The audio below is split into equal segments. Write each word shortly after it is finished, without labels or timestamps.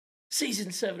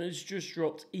Season 7 has just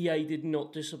dropped. EA did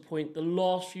not disappoint. The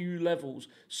last few levels,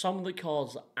 some of the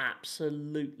cards are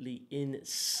absolutely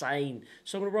insane.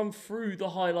 So I'm going to run through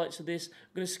the highlights of this.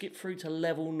 I'm going to skip through to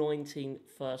level 19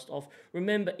 first off.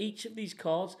 Remember, each of these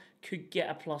cards could get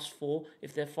a +4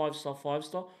 if they're 5-star,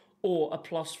 5-star, or a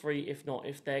 +3 if not,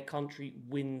 if their country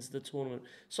wins the tournament.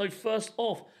 So first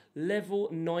off, level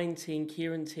 19,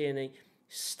 Kieran Tierney.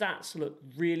 Stats look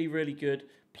really, really good.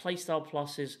 Playstyle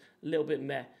pluses, a little bit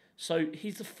meh. So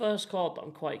he's the first card that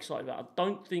I'm quite excited about. I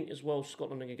don't think as well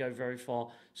Scotland are going to go very far,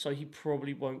 so he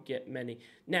probably won't get many.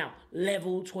 Now,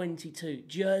 level 22,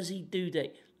 Jersey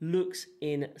Dudek looks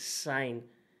insane.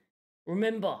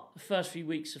 Remember, the first few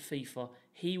weeks of FIFA,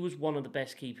 he was one of the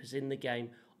best keepers in the game.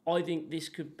 I think this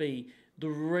could be the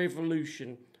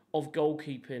revolution of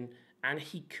goalkeeping, and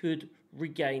he could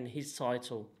regain his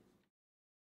title.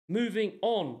 Moving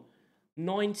on,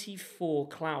 94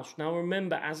 Klaus. Now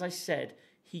remember, as I said,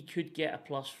 he could get a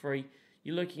 +3.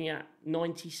 You're looking at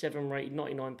 97 rated,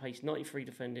 99 pace, 93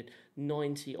 defended,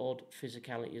 90 odd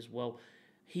physicality as well.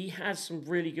 He has some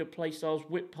really good play styles,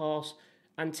 whip pass,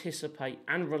 anticipate,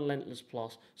 and relentless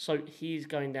plus. So he's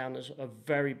going down as a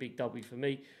very big W for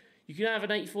me. You can have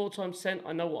an 84 × 10.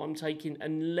 I know what I'm taking,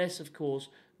 unless, of course,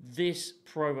 this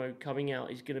promo coming out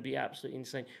is going to be absolutely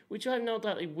insane, which I have no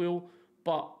doubt it will,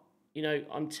 but, you know,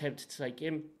 I'm tempted to take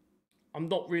him. I'm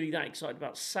not really that excited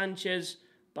about Sanchez,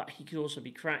 but he could also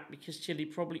be cracked because Chile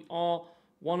probably are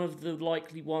one of the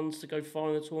likely ones to go far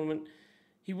in the tournament.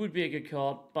 He would be a good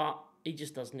card, but he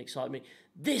just doesn't excite me.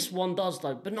 This one does,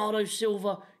 though. Bernardo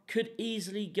Silva could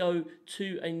easily go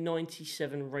to a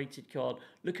 97 rated card.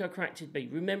 Look how cracked he'd be.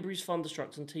 Remember his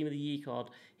Thunderstrucks and Team of the Year card.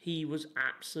 He was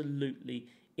absolutely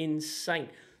insane.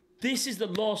 This is the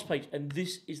last page, and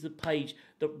this is the page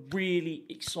that really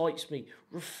excites me.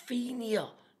 Rafinha,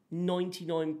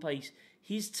 99 pace.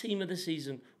 His team of the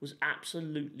season was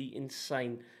absolutely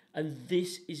insane, and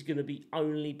this is going to be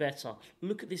only better.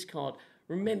 Look at this card.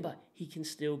 Remember, he can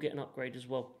still get an upgrade as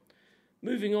well.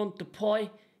 Moving on,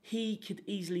 Depay, he could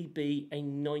easily be a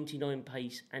 99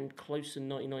 pace and close to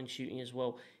 99 shooting as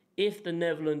well if the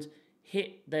Netherlands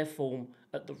hit their form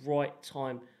at the right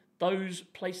time. Those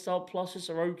playstyle pluses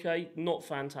are okay, not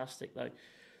fantastic though.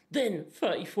 Then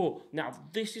 34. Now,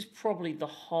 this is probably the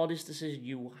hardest decision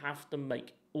you will have to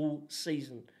make all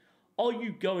season. Are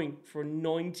you going for a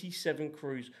 97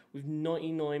 cruise with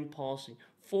 99 passing,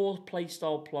 4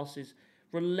 playstyle pluses,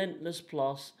 relentless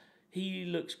plus, he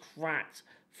looks cracked,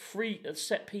 3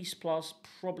 set piece plus,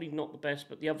 probably not the best,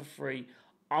 but the other 3,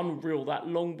 unreal. That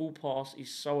long ball pass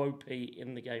is so OP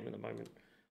in the game at the moment.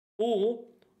 Or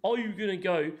are you going to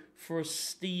go for a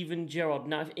Steven Gerrard?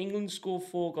 Now, if England score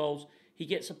 4 goals, he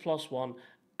gets a +1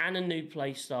 and a new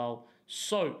play style,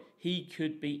 so he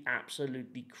could be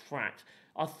absolutely cracked.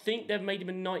 I think they've made him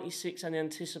a 96 and the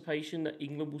anticipation that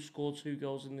England will score 2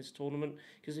 goals in this tournament,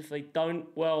 because if they don't,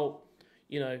 well,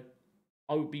 you know,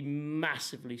 I would be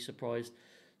massively surprised.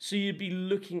 So you'd be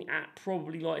looking at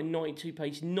probably like a 92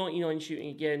 pace, 99 shooting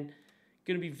again,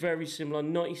 going to be very similar,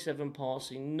 97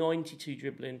 passing, 92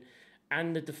 dribbling,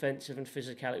 and the defensive and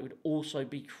physicality would also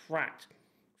be cracked.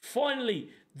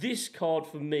 Finally, this card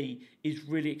for me is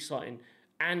really exciting,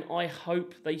 and I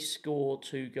hope they score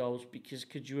 2 goals, because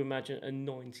could you imagine a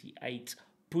 98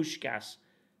 Puskás?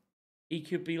 He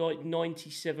could be like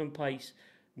 97 pace,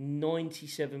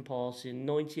 97 passing,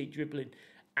 98 dribbling,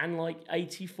 and like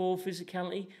 84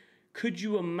 physicality. Could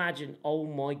you imagine? Oh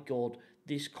my God,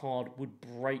 this card would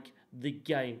break the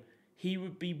game. He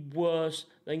would be worse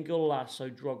than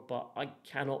Golasso Drogba. I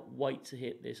cannot wait to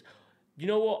hit this. You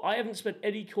know what? I haven't spent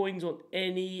any coins on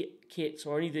any kits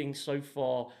or anything so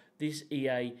far this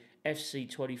EA FC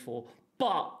 24.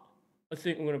 But I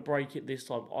think I'm going to break it this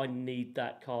time. I need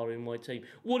that card in my team.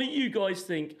 What do you guys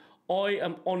think? I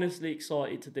am honestly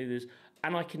excited to do this.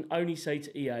 And I can only say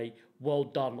to EA, well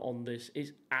done on this.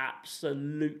 It's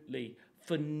absolutely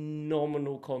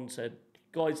phenomenal content.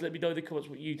 Guys, let me know in the comments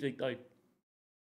what you think though.